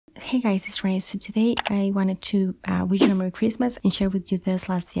Hey guys, it's Renee. So today I wanted to wish you a Merry Christmas and share with you this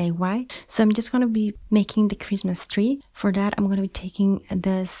last DIY. So I'm just going to be making the Christmas tree. For that, I'm going to be taking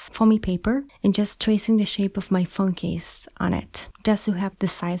this foamy paper and just tracing the shape of my phone case on it, just to have the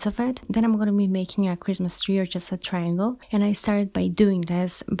size of it. Then I'm going to be making a Christmas tree or just a triangle. And I started by doing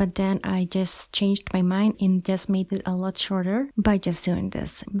this, but then I just changed my mind and just made it a lot shorter by just doing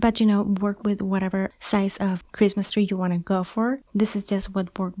this. But you know, work with whatever size of Christmas tree you want to go for. This is just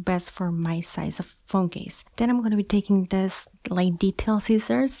what worked best for my size of phone case. Then I'm going to be taking this like detail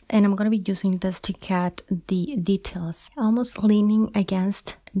scissors and I'm going to be using this to cut the details, almost leaning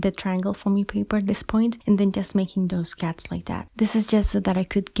against the triangle foamy paper at this point, and then just making those cuts like that. This is just so that I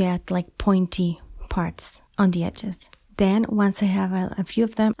could get like pointy parts on the edges. Then once I have a few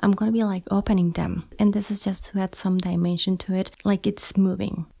of them, I'm going to be like opening them, and this is just to add some dimension to it, like it's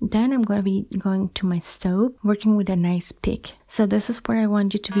moving. Then I'm going to be going to my stove, working with a nice pick. So this is where I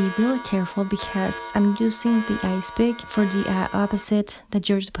want you to be really careful, because I'm using the ice pick for the opposite that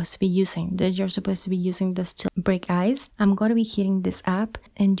you're supposed to be using. That you're supposed to be using this to break ice. I'm going to be heating this up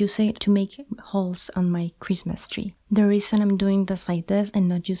and using it to make holes on my Christmas tree. The reason I'm doing this like this and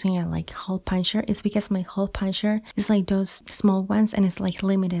not using a like hole puncher is because my hole puncher is like those small ones and it's like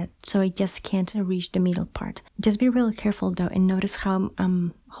limited, so I just can't reach the middle part. Just be really careful though, and notice how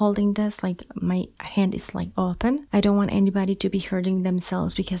I'm holding this, like my hand is like open. I don't want anybody to be hurting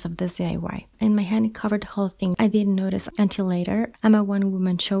themselves because of this DIY. And my hand covered the whole thing. I didn't notice until later. I'm a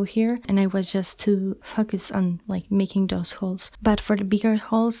one-woman show here and I was just too focused on like making those holes. But for the bigger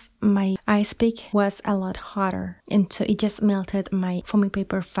holes, my ice pick was a lot hotter, and so it just melted my foamy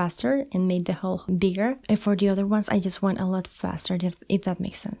paper faster and made the hole bigger. And for the other ones, I just went a lot faster, if that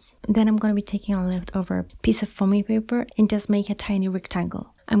makes sense. Then I'm going to be taking a leftover piece of foamy paper and just make a tiny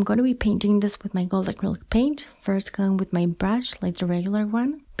rectangle. I'm going to be painting this with my gold acrylic paint, first going with my brush, like the regular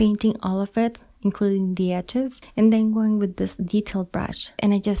one, painting all of it, including the edges, and then going with this detail brush,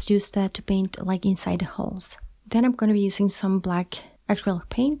 and I just use that to paint like inside the holes. Then I'm going to be using some black acrylic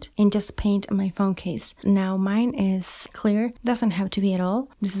paint and just paint my phone case. Now mine is clear, doesn't have to be at all.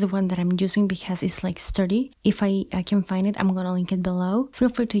 This is the one that I'm using because it's like sturdy. If I can find it, I'm gonna link it below. Feel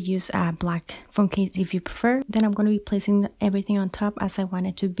free to use a black phone case if you prefer. Then I'm gonna be placing everything on top as I want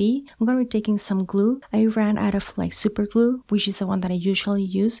it to be. I'm gonna be taking some glue. I ran out of like super glue, which is the one that I usually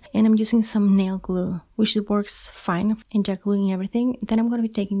use, and I'm using some nail glue, which works fine in gluing everything. Then I'm going to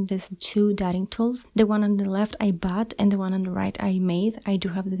be taking these two dotting tools. The one on the left I bought and the one on the right I made. I do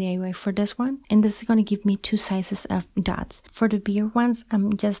have the DIY for this one, and this is going to give me two sizes of dots. For the bigger ones,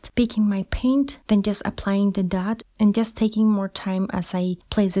 I'm just picking my paint, then just applying the dot and just taking more time as I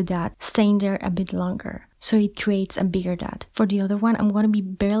place the dot, staying there a bit longer, so it creates a bigger dot. For the other one, I'm going to be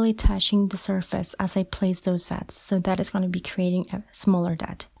barely touching the surface as I place those dots, so that is going to be creating a smaller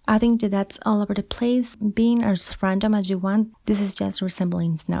dot. Adding the dots all over the place, being as random as you want, this is just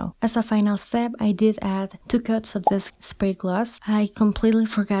resembling snow. As a final step, I did add 2 coats of this spray gloss. I completely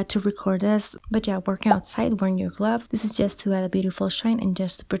forgot to record this, but yeah, working outside, wearing your gloves, this is just to add a beautiful shine and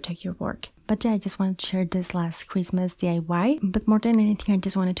just to protect your work. But yeah, I just wanted to share this last Christmas DIY. But more than anything, I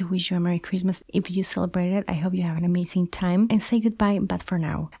just wanted to wish you a Merry Christmas if you celebrate it. I hope you have an amazing time, and say goodbye. But for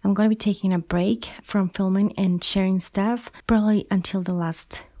now, I'm going to be taking a break from filming and sharing stuff, probably until the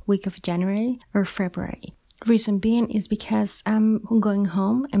last week of January or February. Reason being is because I'm going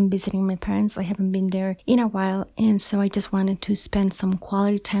home and visiting my parents. I haven't been there in a while, and so I just wanted to spend some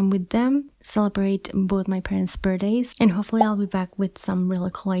quality time with them, celebrate both my parents' birthdays, and hopefully I'll be back with some really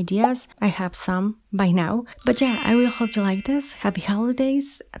cool ideas. I have some by now. But yeah, I really hope you like this. Happy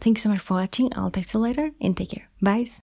holidays. Thank you so much for watching. I'll talk to you later, and take care. Bye.